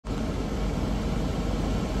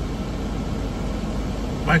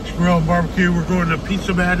Mike's Grill and Barbecue. We're going to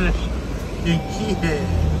Pizza Madness in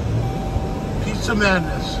Kihei. Pizza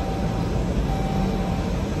Madness.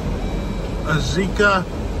 Azika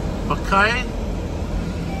Makai.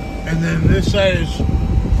 And then this side is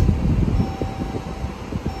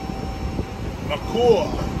Makua.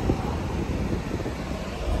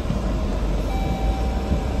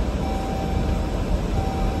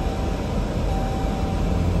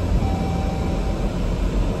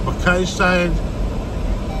 Makai side.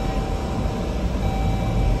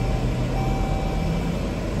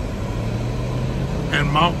 And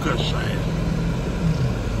Mauka side.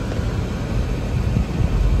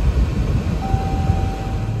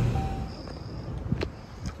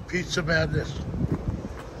 Pizza Madness.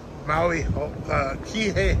 Maui,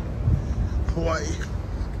 Kihei, Hawaii.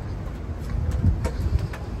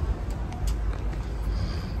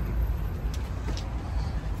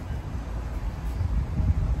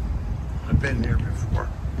 I've been here before.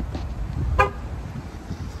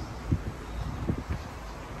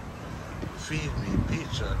 Feed me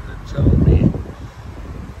pizza and tell me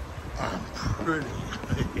I'm pretty.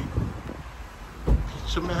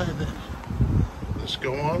 Pizza Madness. Let's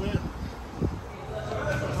go on in.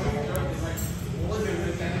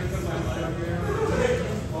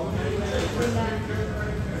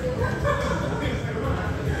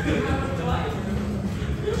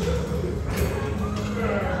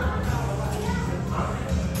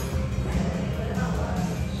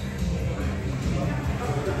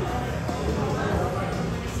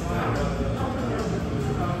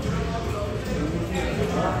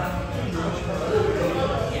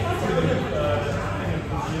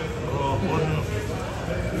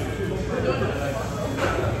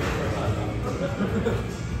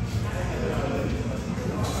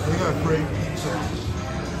 Great pizza.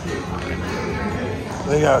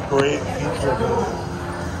 They got great pizza.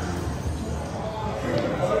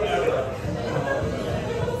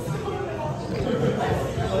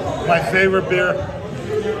 My favorite beer,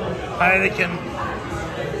 Heineken.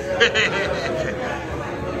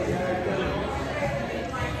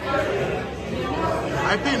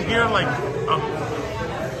 I've been here like,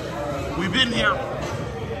 we've been here,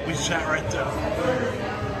 we sat right there.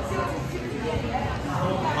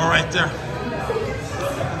 Oh, right there.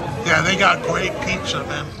 Yeah, they got great pizza,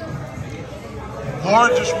 man. Laura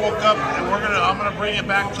just woke up, and I'm gonna bring it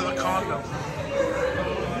back to the condo.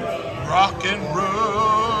 Rock and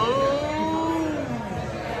roll.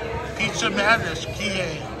 Pizza Madness,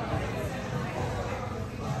 Kihei.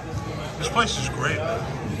 This place is great, man.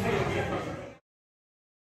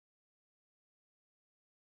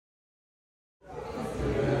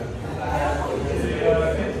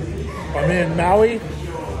 I'm in Maui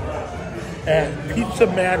at Pizza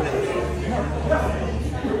Madness.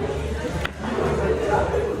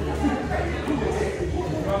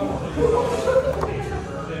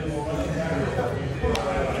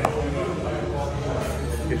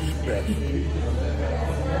 It's best.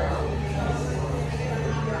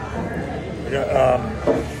 We got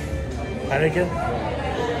Heineken.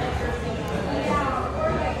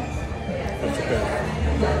 That's the best.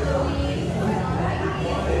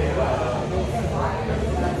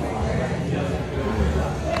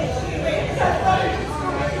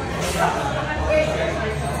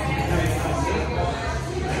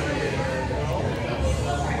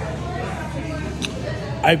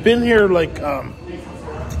 I've been here like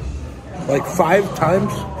 5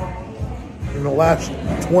 times in the last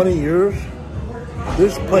 20 years.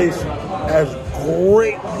 This place has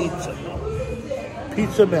great pizza.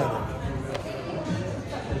 Pizza Man.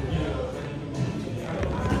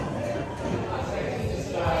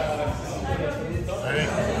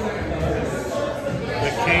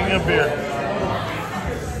 The king of beer.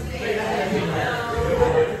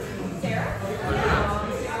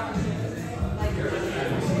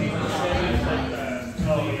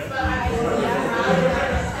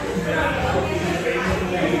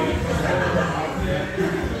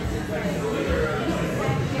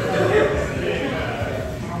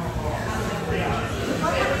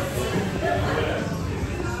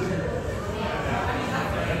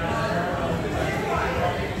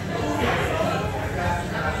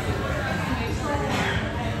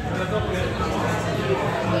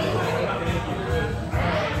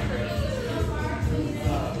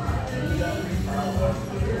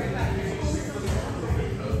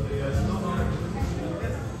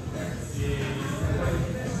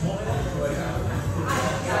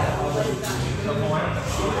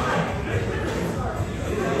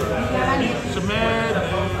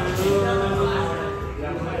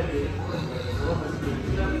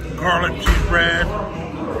 Garlic cheese bread,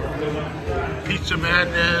 Pizza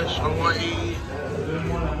Madness, Hawaii.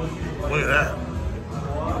 Look at that.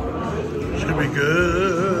 It's gonna be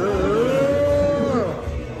good.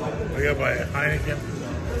 I got my Heineken.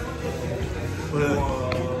 Look at that.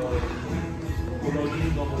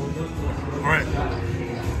 All right.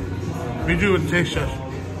 We do a taste test.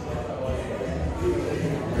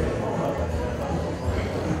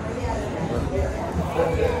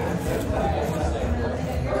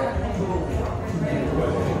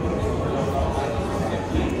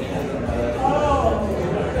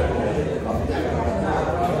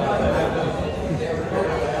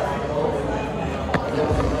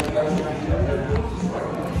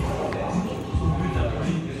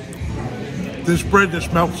 This bread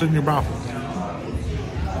just melts in your mouth.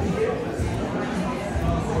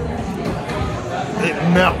 It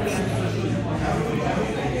melts.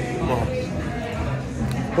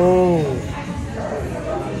 Oh.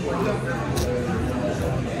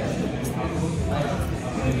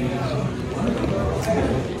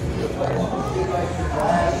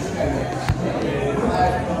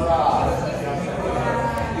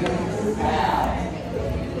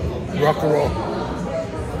 Rock and roll.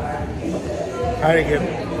 Heineken,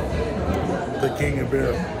 the king of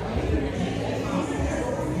beer.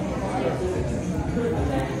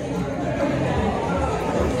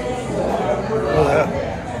 Oh, yeah.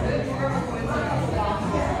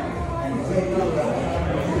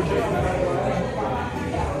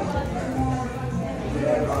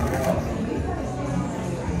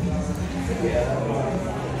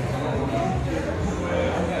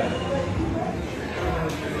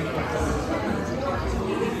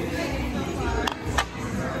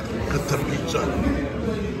 Get the pizza.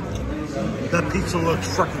 That pizza looks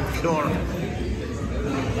fucking killer.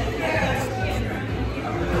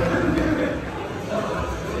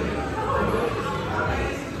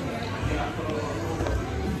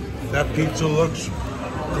 That pizza looks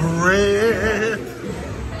great.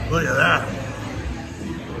 Look at that.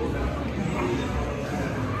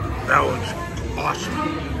 That looks awesome.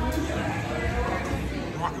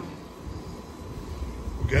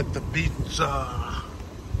 Get the pizza.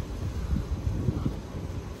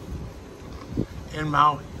 In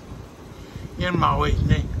Maui. In Maui,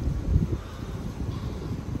 Nick.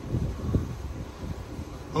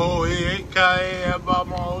 Oh, e kai ba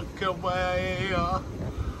mo ke wai.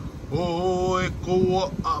 Oh, e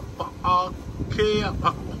ko apa ke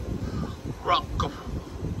rock.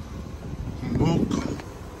 Mook.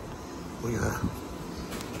 Look at that.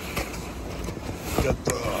 Got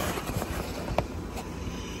the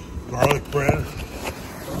garlic bread.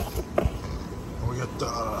 We got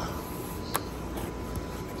the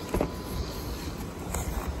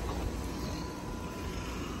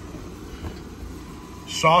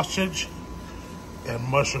sausage and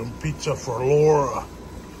mushroom pizza for Laura.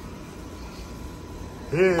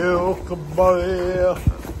 Hey, come on here.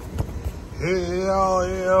 Hey,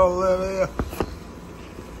 Lily.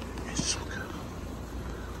 It's so good.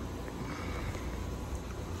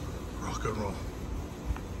 Rock and roll.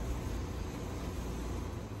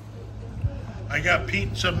 I got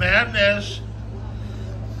pizza madness,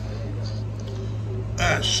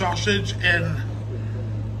 sausage and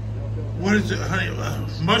what is it, honey?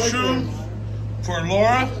 Mushroom for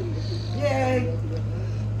Laura. Yay!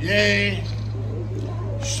 Yay!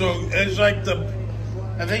 So it's like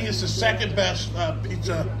I think it's the second best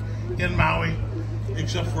pizza in Maui,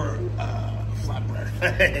 except for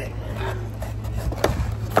flatbread.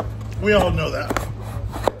 We all know that.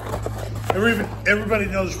 Everybody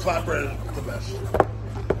knows flatbread is the best.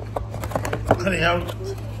 Honey, how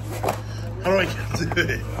do I get to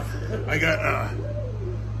it? I got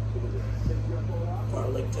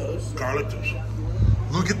Garlic toast. garlic toast.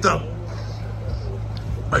 Look at them.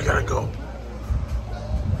 I gotta go.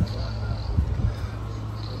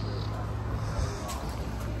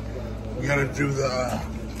 We gotta do the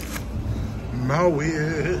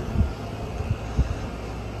Maui.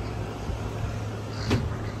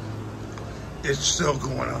 It's still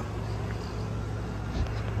going on.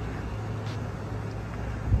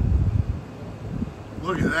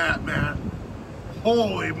 Look at that, man.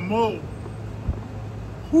 Holy moly.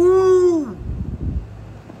 Woo!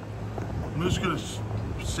 I'm just gonna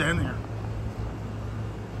stand here.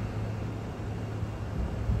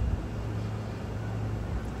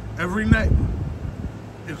 Every night,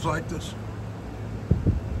 it's like this.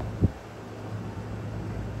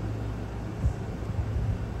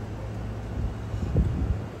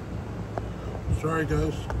 Sorry,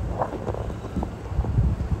 guys.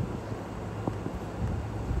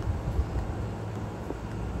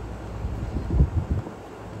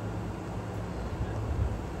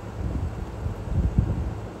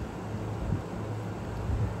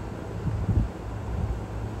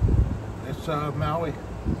 Maui,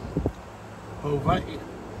 Hawaii.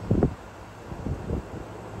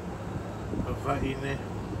 Hawaii ne.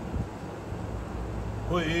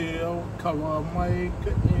 Hui o kawa mai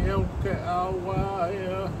ka e o ke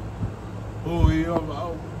awaia. Hui o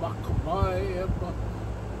au maka mai e pa.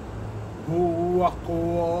 Hu ako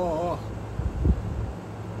o.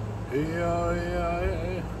 Ia ia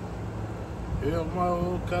e. Ia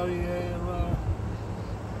mau kariera.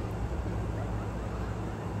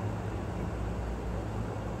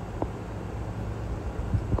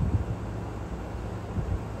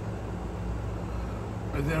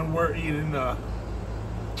 And then we're eating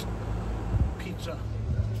pizza.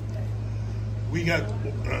 We got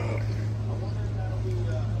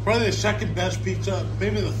probably the second best pizza,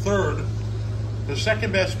 maybe the third. The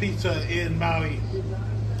second best pizza in Maui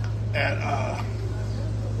at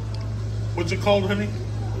what's it called, honey?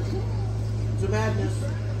 Pizza Madness.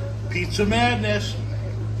 Pizza Madness.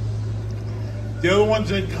 The other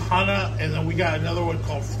one's in Kahana, and then we got another one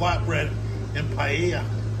called Flatbread in Paella,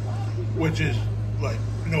 which is like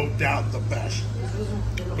no doubt the best.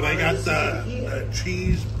 But I got the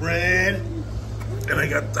cheese bread, and I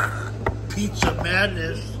got the Pizza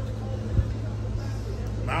Madness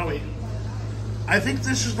Maui. I think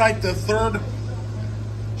this is like the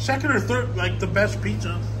second or third, like the best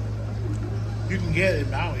pizza you can get in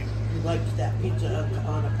Maui. You liked that pizza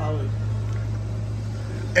on a poly?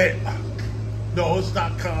 No, it's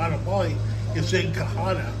not Kahana Poly. It's in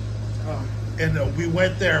Kahana. Oh. And we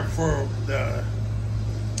went there for the...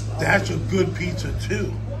 That's a good pizza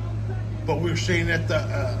too. But we were staying at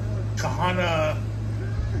the Kahana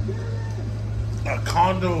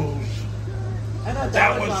condos. I thought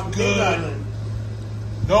That was was good.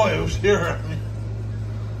 No, it was here.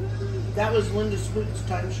 That was Linda Spook's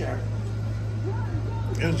timeshare.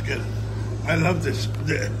 It was good. I love this.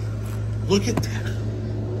 Look at that.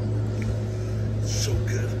 So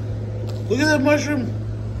good. Look at that mushroom.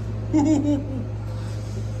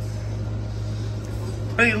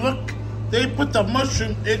 Hey, look. They put the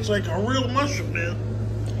mushroom. It's like a real mushroom, man.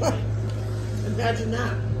 Imagine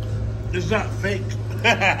that. It's not fake.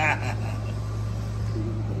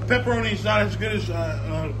 Pepperoni's not as good as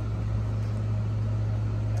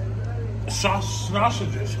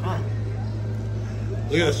sausages, huh?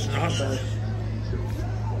 Look at this sausage.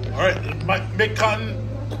 All right, Mick Cotton,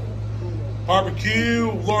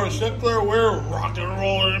 barbecue, Laura Sickler. We're rock and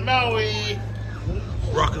rolling in Maui.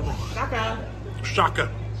 Rock and roll. Shaka. Shaka.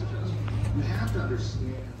 You have to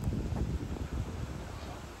understand.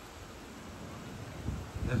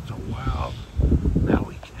 That's a wild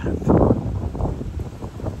Maui cat.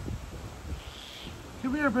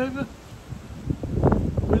 Come here, baby.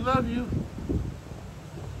 We love you.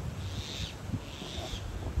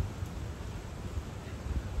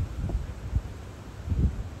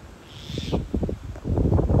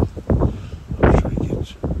 I'm sure he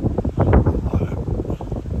gets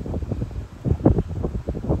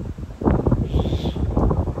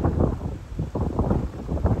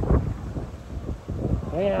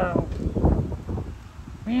meow.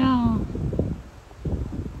 Meow.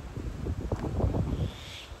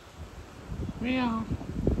 Meow.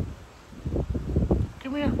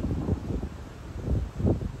 Come here.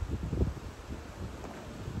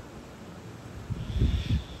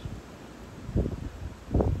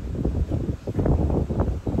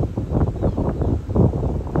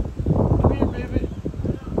 Come here, baby.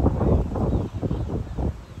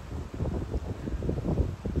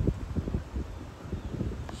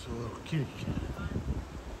 It's a little kitty cat.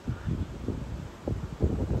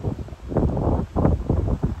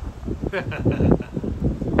 I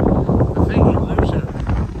think he lives here.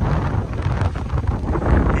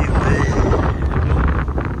 He lives.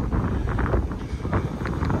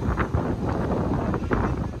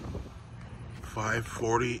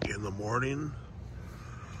 5:40 in the morning.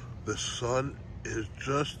 The sun is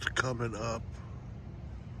just coming up,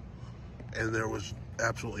 and there was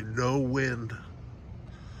absolutely no wind.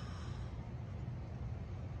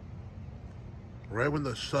 Right when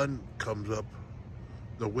the sun comes up,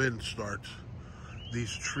 the wind starts.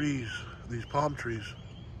 These trees, these palm trees,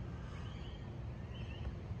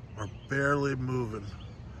 are barely moving,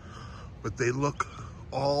 but they look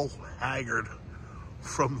all haggard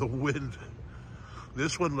from the wind.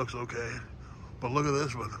 This one looks okay, but look at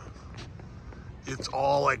this one. It's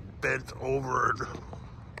all like bent over and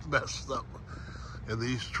messed up. And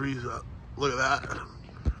these trees, look at that.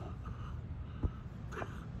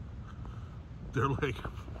 They're like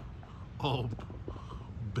all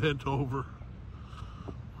bent over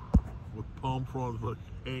with palm fronds like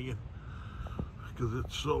hanging because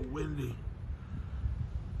it's so windy.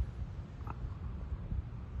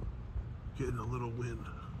 getting a little wind.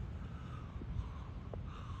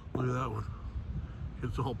 Look at that one.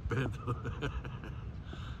 It's all bent.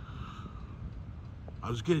 I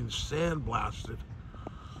was getting sandblasted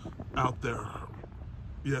out there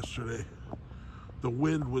yesterday. The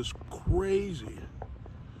wind was crazy.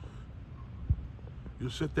 You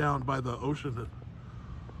sit down by the ocean and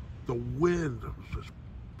the wind was just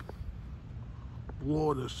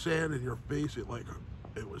blowing the sand in your face. It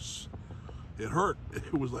hurt.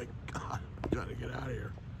 It was like, God, I gotta get out of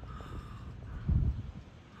here.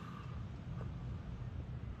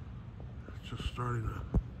 It's just starting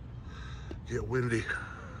to get windy.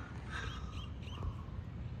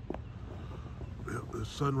 The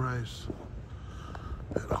sunrise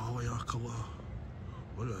at Haleakala.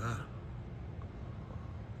 Look at that.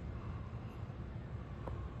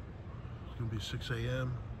 It's gonna be 6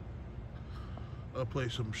 a.m. I'll play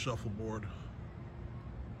some shuffleboard.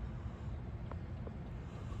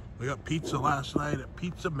 We got pizza last night at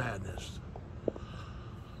Pizza Madness.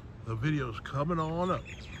 The video's coming on up.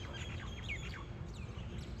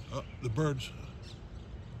 Oh, the birds.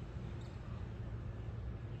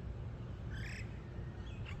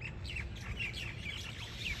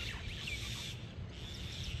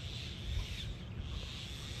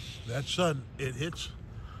 That sun, it hits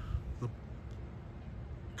the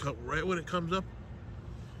right when it comes up,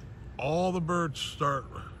 all the birds start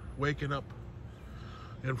waking up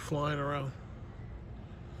and flying around.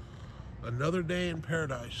 Another day in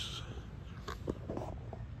paradise.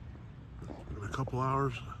 In a couple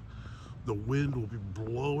hours, the wind will be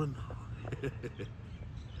blowing.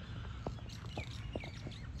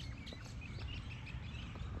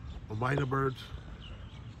 Minor birds,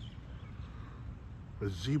 the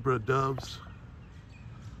zebra doves,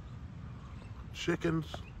 chickens,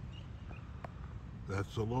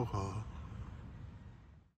 that's aloha.